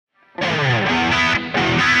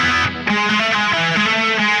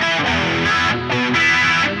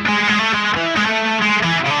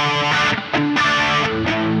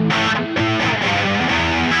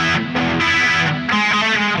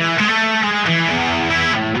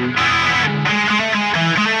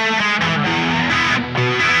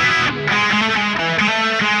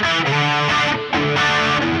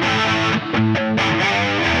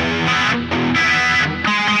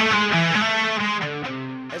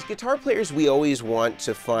As guitar players, we always want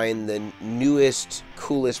to find the newest,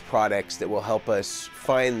 coolest products that will help us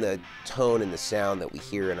find the tone and the sound that we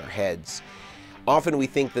hear in our heads. Often we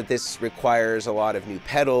think that this requires a lot of new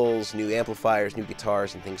pedals, new amplifiers, new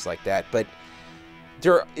guitars, and things like that, but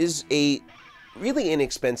there is a really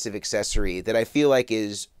inexpensive accessory that I feel like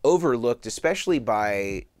is overlooked, especially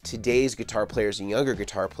by today's guitar players and younger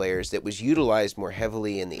guitar players, that was utilized more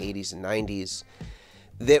heavily in the 80s and 90s,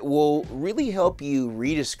 that will really help you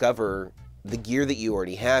rediscover the gear that you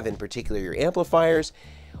already have, in particular your amplifiers,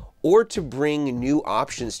 or to bring new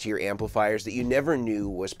options to your amplifiers that you never knew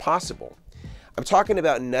was possible. I'm talking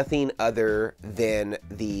about nothing other than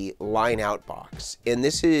the line out box. And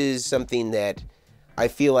this is something that I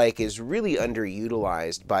feel like is really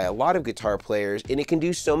underutilized by a lot of guitar players, and it can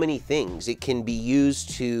do so many things. It can be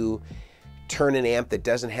used to turn an amp that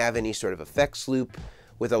doesn't have any sort of effects loop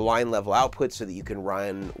with a line level output so that you can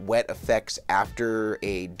run wet effects after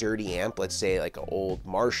a dirty amp, let's say like an old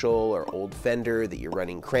Marshall or old Fender that you're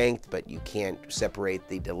running cranked, but you can't separate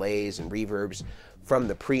the delays and reverbs from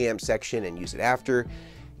the preamp section and use it after.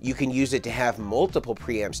 You can use it to have multiple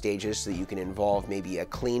preamp stages so that you can involve maybe a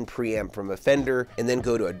clean preamp from a Fender and then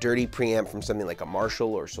go to a dirty preamp from something like a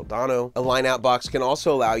Marshall or Soldano. A line out box can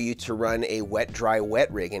also allow you to run a wet dry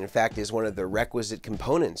wet rig, and in fact is one of the requisite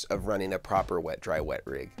components of running a proper wet dry wet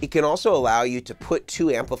rig. It can also allow you to put two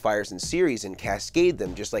amplifiers in series and cascade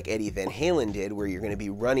them, just like Eddie Van Halen did, where you're going to be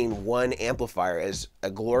running one amplifier as a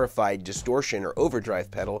glorified distortion or overdrive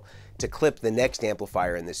pedal to clip the next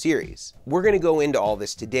amplifier in the series. We're going to go into all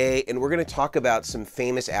this today, and we're going to talk about some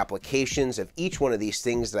famous applications of each one of these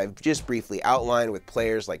things that I've just briefly outlined with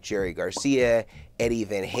players like Jerry Garcia, Eddie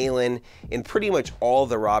Van Halen, and pretty much all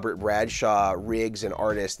the Robert Bradshaw rigs and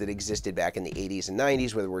artists that existed back in the 80s and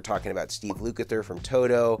 90s, whether we're talking about Steve Lukather from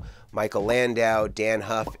Toto, Michael Landau, Dan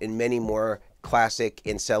Huff, and many more classic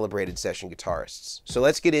and celebrated session guitarists. So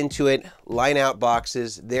let's get into it. Line out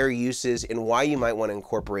boxes, their uses, and why you might want to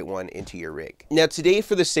incorporate one into your rig. Now today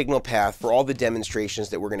for the signal path, for all the demonstrations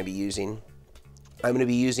that we're going to be using, I'm going to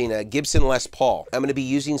be using a Gibson Les Paul. I'm going to be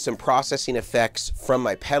using some processing effects from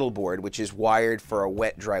my pedal board, which is wired for a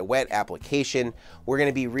wet dry wet application. We're going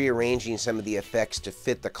to be rearranging some of the effects to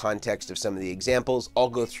fit the context of some of the examples.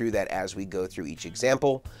 I'll go through that as we go through each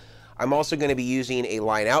example. I'm also going to be using a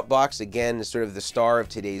line out box, again, sort of the star of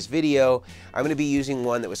today's video. I'm going to be using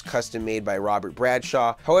one that was custom made by Robert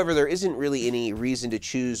Bradshaw. However, there isn't really any reason to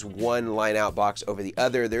choose one line out box over the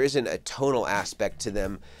other. There isn't a tonal aspect to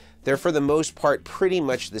them. They're for the most part pretty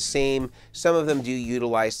much the same. Some of them do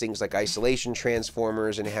utilize things like isolation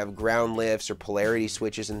transformers and have ground lifts or polarity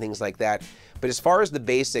switches and things like that. But as far as the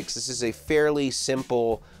basics, this is a fairly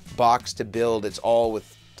simple box to build. It's all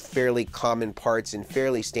with fairly common parts and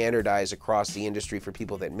fairly standardized across the industry for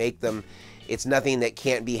people that make them. It's nothing that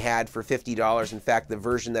can't be had for $50. In fact, the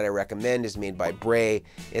version that I recommend is made by Bray.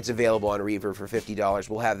 It's available on Reverb for $50.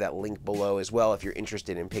 We'll have that link below as well if you're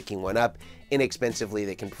interested in picking one up inexpensively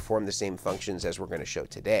that can perform the same functions as we're going to show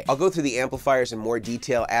today. I'll go through the amplifiers in more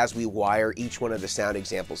detail as we wire each one of the sound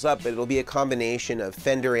examples up, but it'll be a combination of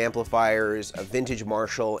Fender amplifiers, a vintage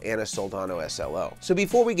Marshall, and a Soldano SLO. So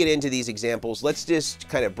before we get into these examples, let's just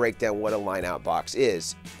kind of break down what a line out box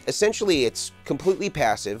is. Essentially, it's completely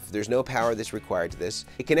passive. There's no power that's required to this.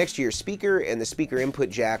 It connects to your speaker and the speaker input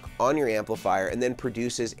jack on your amplifier and then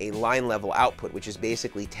produces a line level output, which is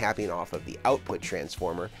basically tapping off of the output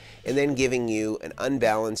transformer and then giving you an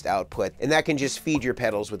unbalanced output, and that can just feed your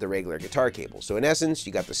pedals with a regular guitar cable. So in essence,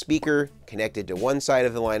 you got the speaker connected to one side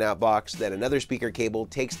of the line out box, then another speaker cable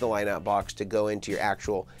takes the line out box to go into your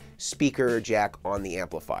actual speaker jack on the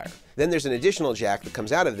amplifier. Then there's an additional jack that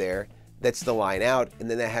comes out of there that's the line out, and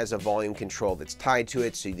then that has a volume control that's tied to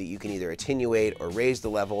it so that you can either attenuate or raise the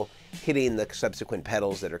level, hitting the subsequent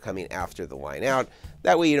pedals that are coming after the line out.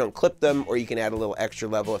 That way you don't clip them, or you can add a little extra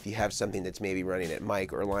level if you have something that's maybe running at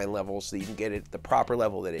mic or line level so you can get it the proper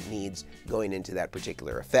level that it needs going into that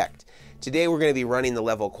particular effect. Today we're going to be running the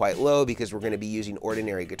level quite low because we're going to be using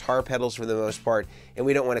ordinary guitar pedals for the most part, and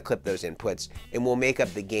we don't want to clip those inputs, and we'll make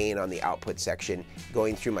up the gain on the output section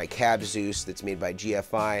going through my cab Zeus that's made by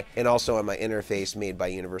GFI, and also on my interface made by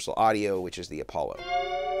Universal Audio, which is the Apollo.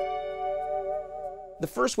 The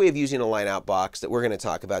first way of using a line out box that we're going to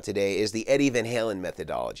talk about today is the Eddie Van Halen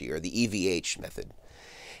methodology, or the EVH method.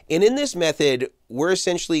 And in this method, we're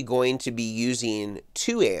essentially going to be using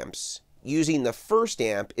two amps. Using the first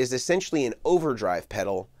amp is essentially an overdrive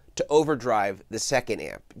pedal to overdrive the second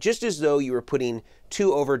amp, just as though you were putting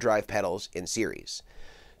two overdrive pedals in series.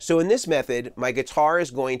 So in this method, my guitar is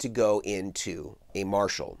going to go into a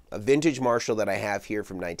Marshall, a vintage Marshall that I have here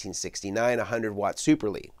from 1969, 100-watt Super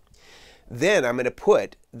Lead. Then I'm going to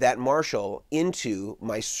put that Marshall into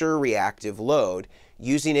my reactive load,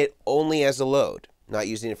 using it only as a load, not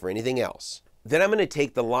using it for anything else. Then I'm going to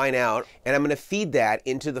take the line out and I'm going to feed that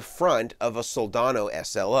into the front of a Soldano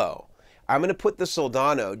SLO. I'm going to put the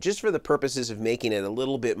Soldano, just for the purposes of making it a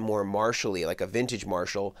little bit more Marshall-y, like a vintage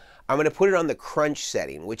Marshall, I'm going to put it on the crunch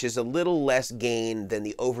setting, which is a little less gain than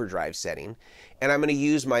the overdrive setting. And I'm going to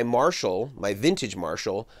use my Marshall, my vintage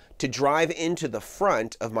Marshall, to drive into the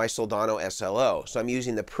front of my Soldano SLO. So I'm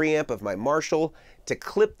using the preamp of my Marshall to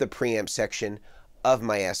clip the preamp section of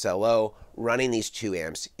my SLO, running these 2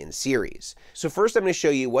 amps in series. So first I'm going to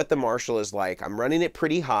show you what the Marshall is like. I'm running it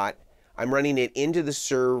pretty hot. I'm running it into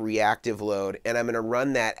the reactive load, and I'm going to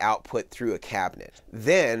run that output through a cabinet.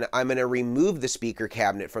 Then I'm going to remove the speaker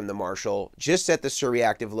cabinet from the Marshall, just set the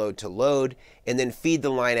reactive load to load, and then feed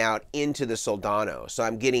the line out into the Soldano. So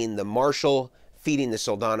I'm getting the Marshall feeding the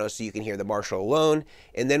Soldano so you can hear the Marshall alone,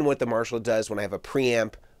 and then what the Marshall does when I have a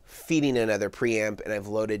preamp feeding another preamp and I've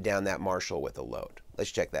loaded down that Marshall with a load.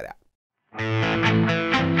 Let's check that out.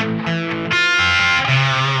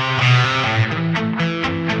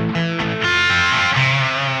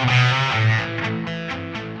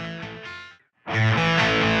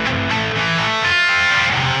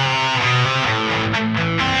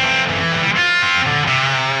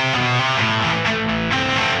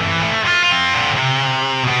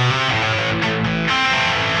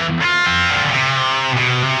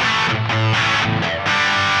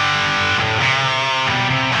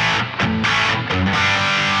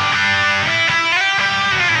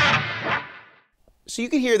 So you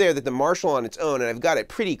can hear there that the Marshall on its own, and I've got it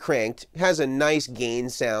pretty cranked, has a nice gain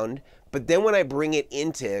sound, but then when I bring it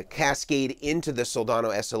into cascade into the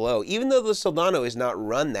Soldano SLO, even though the Soldano is not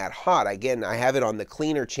run that hot, again, I have it on the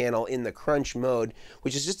cleaner channel in the crunch mode,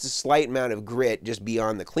 which is just a slight amount of grit just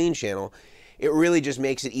beyond the clean channel, it really just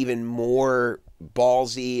makes it even more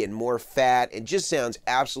ballsy and more fat. It just sounds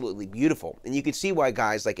absolutely beautiful. And you can see why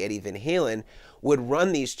guys like Eddie Van Halen would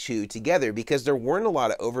run these 2 together, because there weren't a lot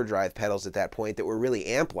of overdrive pedals at that point that were really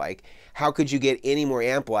amp-like. How could you get any more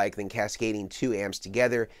amp-like than cascading 2 amps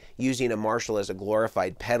together, using a Marshall as a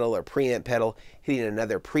glorified pedal or preamp pedal, hitting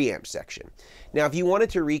another preamp section? Now, if you wanted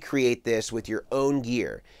to recreate this with your own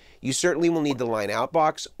gear, you certainly will need the line out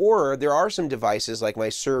box, or there are some devices like my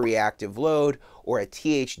reactive load or a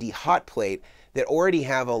THD hot plate that already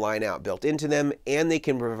have a line out built into them, and they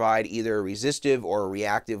can provide either a resistive or a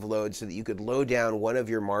reactive load so that you could load down one of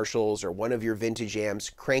your Marshalls or one of your vintage amps,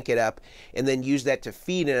 crank it up, and then use that to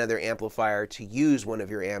feed another amplifier to use one of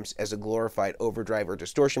your amps as a glorified overdrive or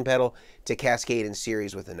distortion pedal to cascade in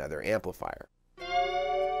series with another amplifier.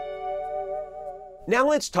 Now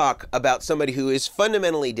let's talk about somebody who is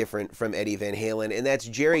fundamentally different from Eddie Van Halen, and that's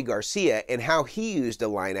Jerry Garcia, and how he used a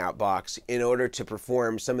line-out box in order to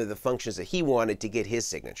perform some of the functions that he wanted to get his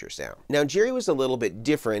signature sound. Now, Jerry was a little bit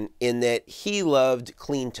different in that he loved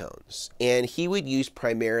clean tones, and he would use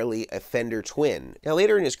primarily a Fender Twin. Now,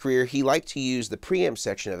 later in his career, he liked to use the preamp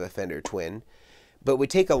section of a Fender Twin, but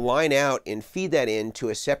would take a line out and feed that into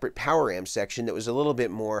a separate power amp section that was a little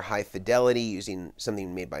bit more high fidelity, using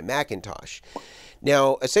something made by Macintosh.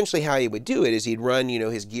 Now, essentially how he would do it is he'd run,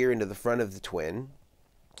 his gear into the front of the Twin.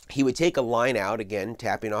 He would take a line out, again,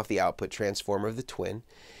 tapping off the output transformer of the Twin,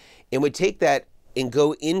 and would take that and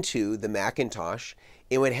go into the Macintosh,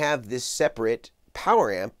 and would have this separate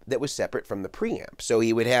power amp that was separate from the preamp. So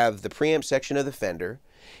he would have the preamp section of the Fender,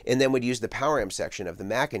 and then would use the power amp section of the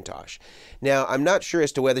Macintosh. Now, I'm not sure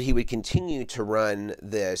as to whether he would continue to run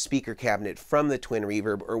the speaker cabinet from the Twin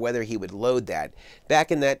Reverb or whether he would load that.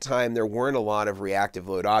 Back in that time, there weren't a lot of reactive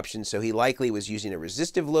load options, so he likely was using a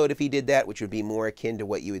resistive load if he did that, which would be more akin to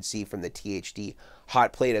what you would see from the THD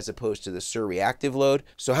hot plate as opposed to the reactive load.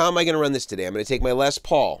 So how am I going to run this today? I'm going to take my Les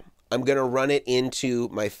Paul. I'm going to run it into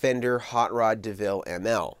my Fender Hot Rod DeVille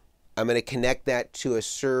ML. I'm going to connect that to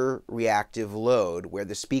a reactive load where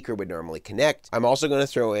the speaker would normally connect. I'm also going to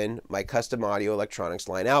throw in my custom audio electronics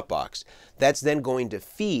line out box. That's then going to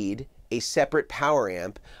feed a separate power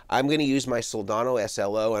amp. I'm going to use my Soldano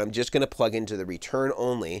SLO, and I'm just going to plug into the return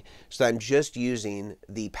only. So I'm just using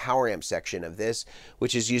the power amp section of this,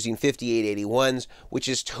 which is using 5881s, which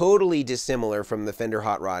is totally dissimilar from the Fender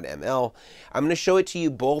Hot Rod ML. I'm going to show it to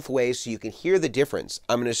you both ways so you can hear the difference.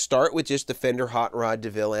 I'm going to start with just the Fender Hot Rod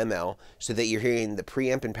DeVille ML so that you're hearing the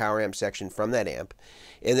preamp and power amp section from that amp.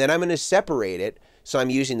 And then I'm going to separate it. So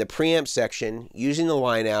I'm using the preamp section, using the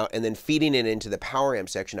line out, and then feeding it into the power amp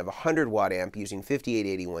section of a 100-watt amp using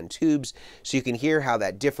 5881 tubes, so you can hear how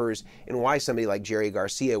that differs and why somebody like Jerry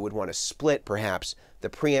Garcia would want to split perhaps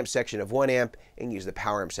the preamp section of one amp and use the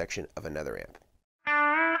power amp section of another amp.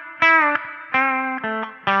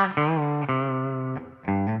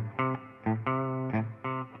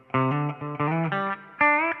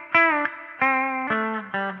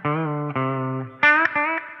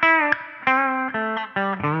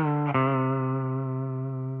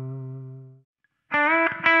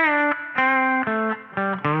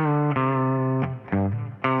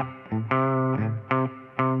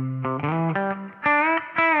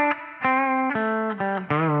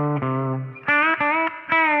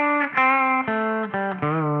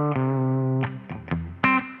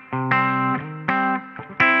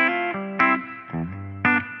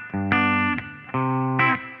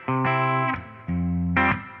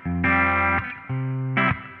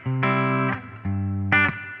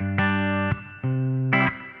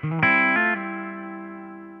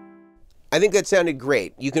 I think that sounded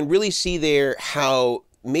great. You can really see there how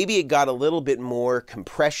maybe it got a little bit more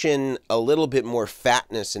compression, a little bit more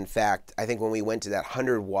fatness, in fact, I think when we went to that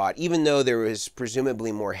 100 watt, even though there was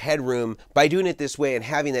presumably more headroom, by doing it this way and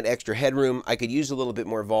having that extra headroom, I could use a little bit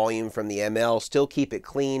more volume from the ML, still keep it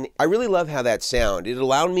clean. I really love how that sound. It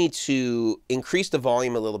allowed me to increase the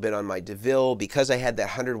volume a little bit on my DeVille because I had that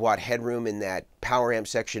 100 watt headroom in that power amp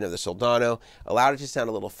section of the Soldano, allowed it to sound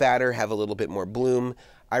a little fatter, have a little bit more bloom.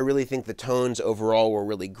 I really think the tones overall were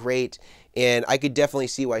really great, and I could definitely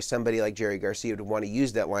see why somebody like Jerry Garcia would want to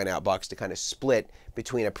use that line out box to kind of split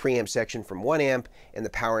between a preamp section from one amp and the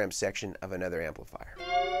power amp section of another amplifier.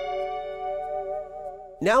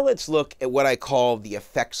 Now let's look at what I call the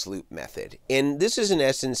effects loop method. And this is in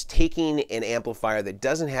essence taking an amplifier that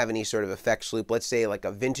doesn't have any sort of effects loop, let's say like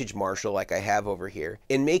a vintage Marshall like I have over here,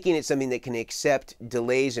 and making it something that can accept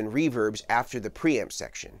delays and reverbs after the preamp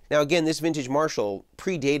section. Now again, this vintage Marshall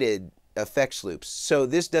predated effects loops, so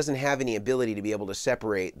this doesn't have any ability to be able to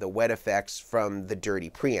separate the wet effects from the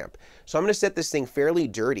dirty preamp. So I'm going to set this thing fairly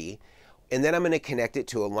dirty, and then I'm going to connect it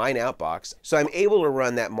to a line out box. So I'm able to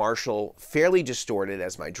run that Marshall fairly distorted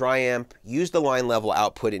as my dry amp, use the line level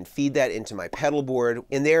output and feed that into my pedal board.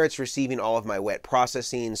 And there it's receiving all of my wet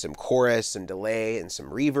processing, some chorus, some delay, and some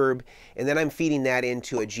reverb. And then I'm feeding that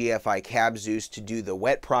into a GFI cab Zeus to do the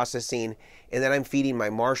wet processing. And then I'm feeding my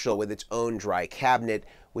Marshall with its own dry cabinet,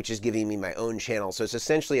 which is giving me my own channel. So it's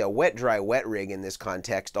essentially a wet, dry, wet rig in this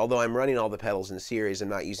context. Although I'm running all the pedals in series, I'm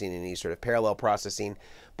not using any sort of parallel processing,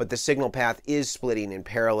 but the signal path is splitting in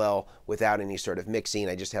parallel without any sort of mixing.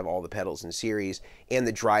 I just have all the pedals in series, and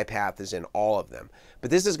the dry path is in all of them. But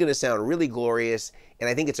this is gonna sound really glorious, and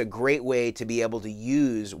I think it's a great way to be able to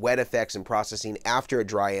use wet effects and processing after a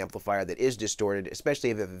dry amplifier that is distorted, especially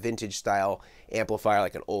if you have a vintage style amplifier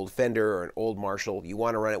like an old Fender or an old Marshall. You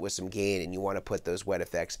wanna run it with some gain, and you wanna put those wet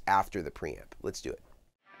effects after the preamp. Let's do it.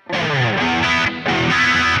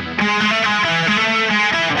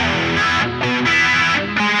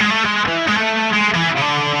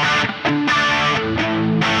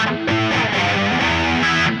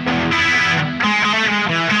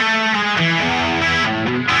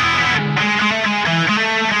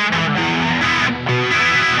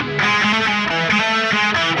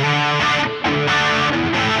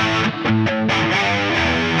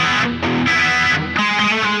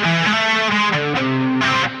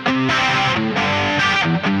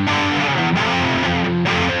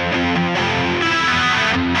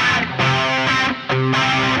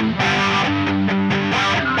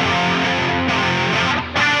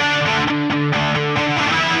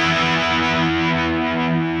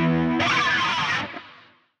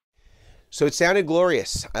 So it sounded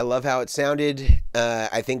glorious. I love how it sounded.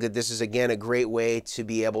 I think that this is, again, a great way to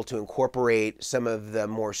be able to incorporate some of the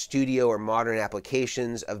more studio or modern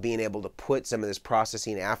applications of being able to put some of this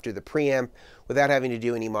processing after the preamp without having to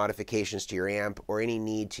do any modifications to your amp or any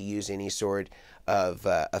need to use any sort of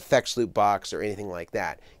effects loop box or anything like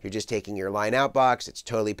that. You're just taking your line out box. It's a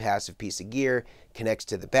totally passive piece of gear, connects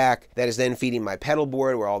to the back. That is then feeding my pedal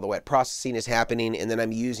board where all the wet processing is happening, and then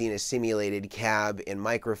I'm using a simulated cab and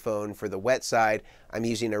microphone for the wet side. I'm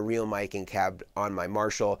using a real mic and cab on my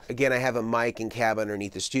Marshall. Again, I have a mic and cab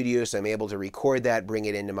underneath the studio, so I'm able to record that, bring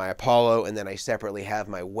it into my Apollo, and then I separately have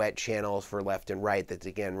my wet channels for left and right that's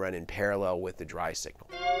again run in parallel with the dry signal.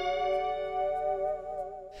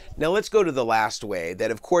 Now let's go to the last way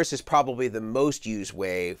that of course is probably the most used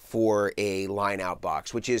way for a line out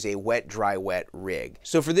box, which is a wet, dry, wet rig.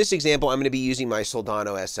 So for this example, I'm going to be using my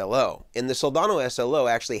Soldano SLO. And the Soldano SLO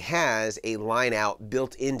actually has a line out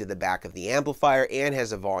built into the back of the amplifier and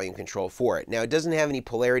has a volume control for it. Now it doesn't have any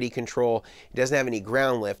polarity control, it doesn't have any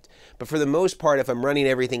ground lift, but for the most part, if I'm running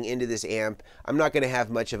everything into this amp, I'm not going to have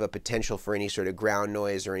much of a potential for any sort of ground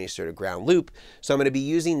noise or any sort of ground loop. So I'm going to be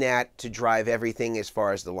using that to drive everything as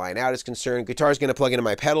far as the line out is concerned. Guitar is going to plug into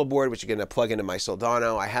my pedal board, which is going to plug into my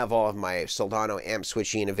Soldano. I have all of my Soldano amp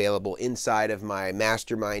switching available inside of my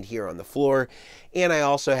Mastermind here on the floor. And I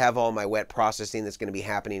also have all my wet processing that's going to be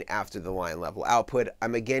happening after the line level output.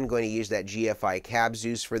 I'm again going to use that GFI cab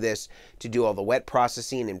Zeus for this to do all the wet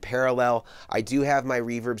processing in parallel. I do have my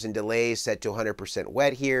reverbs and delays set to 100%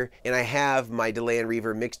 wet here, and I have my delay and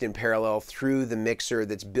reverb mixed in parallel through the mixer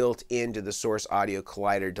that's built into the Source Audio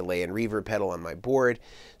Collider delay and reverb pedal on my board.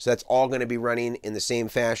 So that's all going to be running in the same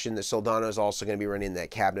fashion. The Soldano is also going to be running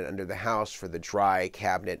that cabinet under the house for the dry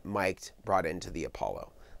cabinet mic'd brought into the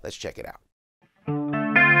Apollo. Let's check it out.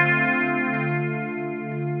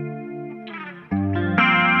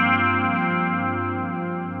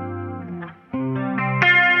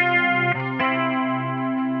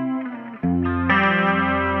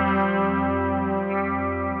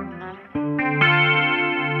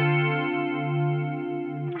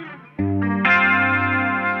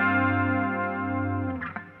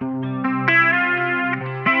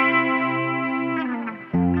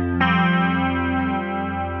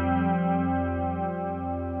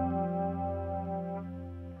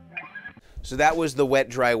 So that was the wet,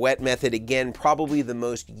 dry, wet method. Again, probably the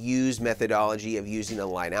most used methodology of using a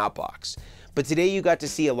line out box. But today you got to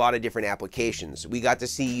see a lot of different applications. We got to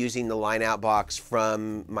see using the line out box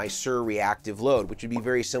from my SIR reactive load, which would be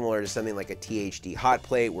very similar to something like a THD hot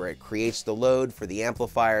plate, where it creates the load for the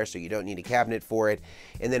amplifier so you don't need a cabinet for it,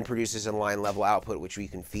 and then produces a line level output which we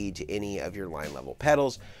can feed to any of your line level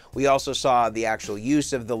pedals. We also saw the actual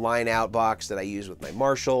use of the line out box that I use with my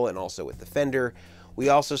Marshall and also with the Fender. We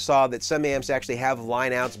also saw that some amps actually have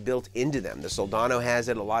line outs built into them. The Soldano has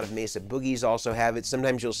it, a lot of Mesa Boogies also have it.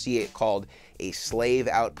 Sometimes you'll see it called a slave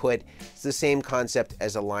output. It's the same concept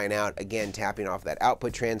as a line out, again tapping off that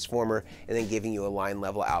output transformer and then giving you a line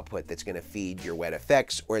level output that's going to feed your wet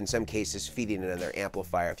effects, or in some cases feeding another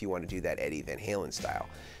amplifier if you want to do that Eddie Van Halen style.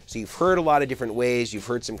 So you've heard a lot of different ways. You've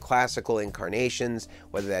heard some classical incarnations,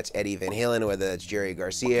 whether that's Eddie Van Halen, whether that's Jerry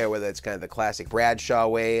Garcia, whether it's kind of the classic Bradshaw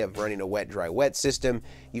way of running a wet, dry, wet system.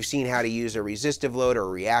 You've seen how to use a resistive load or a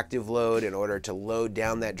reactive load in order to load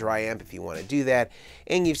down that dry amp if you want to do that.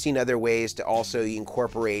 And you've seen other ways to also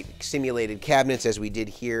incorporate simulated cabinets, as we did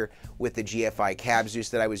here with the GFI Cab Zeus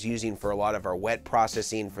that I was using for a lot of our wet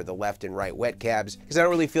processing for the left and right wet cabs, because I don't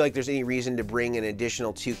really feel like there's any reason to bring an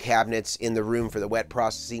additional 2 cabinets in the room for the wet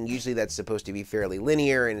processing. Usually that's supposed to be fairly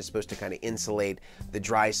linear and it's supposed to kind of insulate the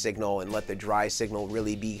dry signal and let the dry signal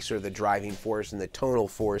really be sort of the driving force and the tonal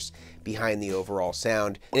force behind the overall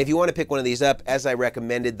sound. And if you want to pick one of these up, as I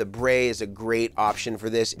recommended, the Bray is a great option for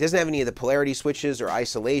this. It doesn't have any of the polarity switches or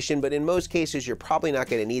isolation, but in most cases you're probably not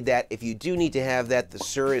going to need that. If you do need to have that, the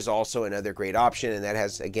SIR is also another great option, and that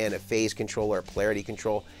has, again, a phase control or a polarity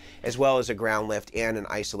control, as well as a ground lift and an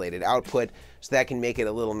isolated output. So that can make it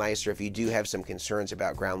a little nicer if you do have some concerns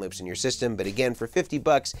about ground loops in your system. But again, for 50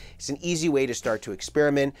 bucks, it's an easy way to start to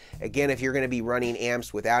experiment. Again, if you're going to be running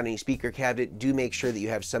amps without any speaker cabinet, do make sure that you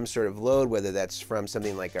have some sort of load, whether that's from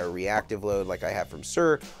something like a reactive load like I have from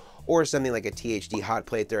SIR, or something like a THD hot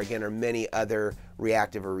plate. There again are many other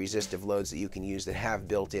reactive or resistive loads that you can use that have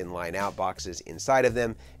built-in line out boxes inside of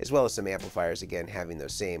them, as well as some amplifiers, again, having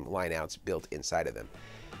those same line outs built inside of them.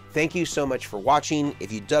 Thank you so much for watching.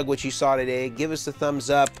 If you dug what you saw today, give us a thumbs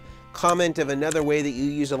up. Comment of another way that you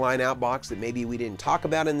use a line out box that maybe we didn't talk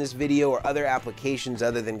about in this video, or other applications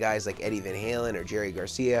other than guys like Eddie Van Halen or Jerry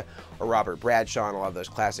Garcia or Robert Bradshaw and a lot of those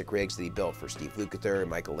classic rigs that he built for Steve Lukather,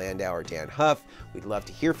 Michael Landau, or Dan Huff. We'd love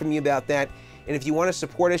to hear from you about that. And if you want to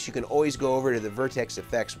support us, you can always go over to the Vertex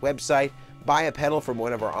Effects website, buy a pedal from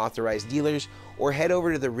one of our authorized dealers, or head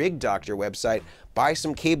over to the Rig Doctor website, buy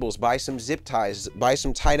some cables, buy some zip ties, buy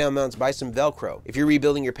some tie-down mounts, buy some Velcro. If you're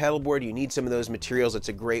rebuilding your pedal board, you need some of those materials. It's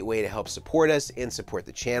a great way to help support us and support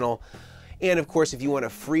the channel. And of course, if you want a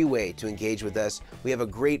free way to engage with us, we have a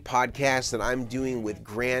great podcast that I'm doing with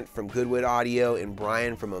Grant from Goodwood Audio and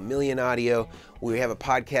Brian from A Million Audio. We have a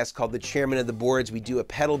podcast called The Chairman of the Boards. We do a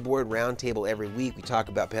pedal board roundtable every week. We talk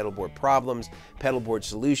about pedal board problems, pedal board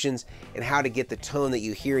solutions, and how to get the tone that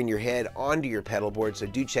you hear in your head onto your pedal board. So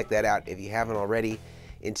do check that out if you haven't already.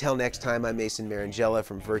 Until next time, I'm Marangella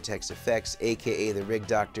from Vertex Effects, aka The Rig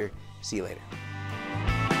Doctor. See you later.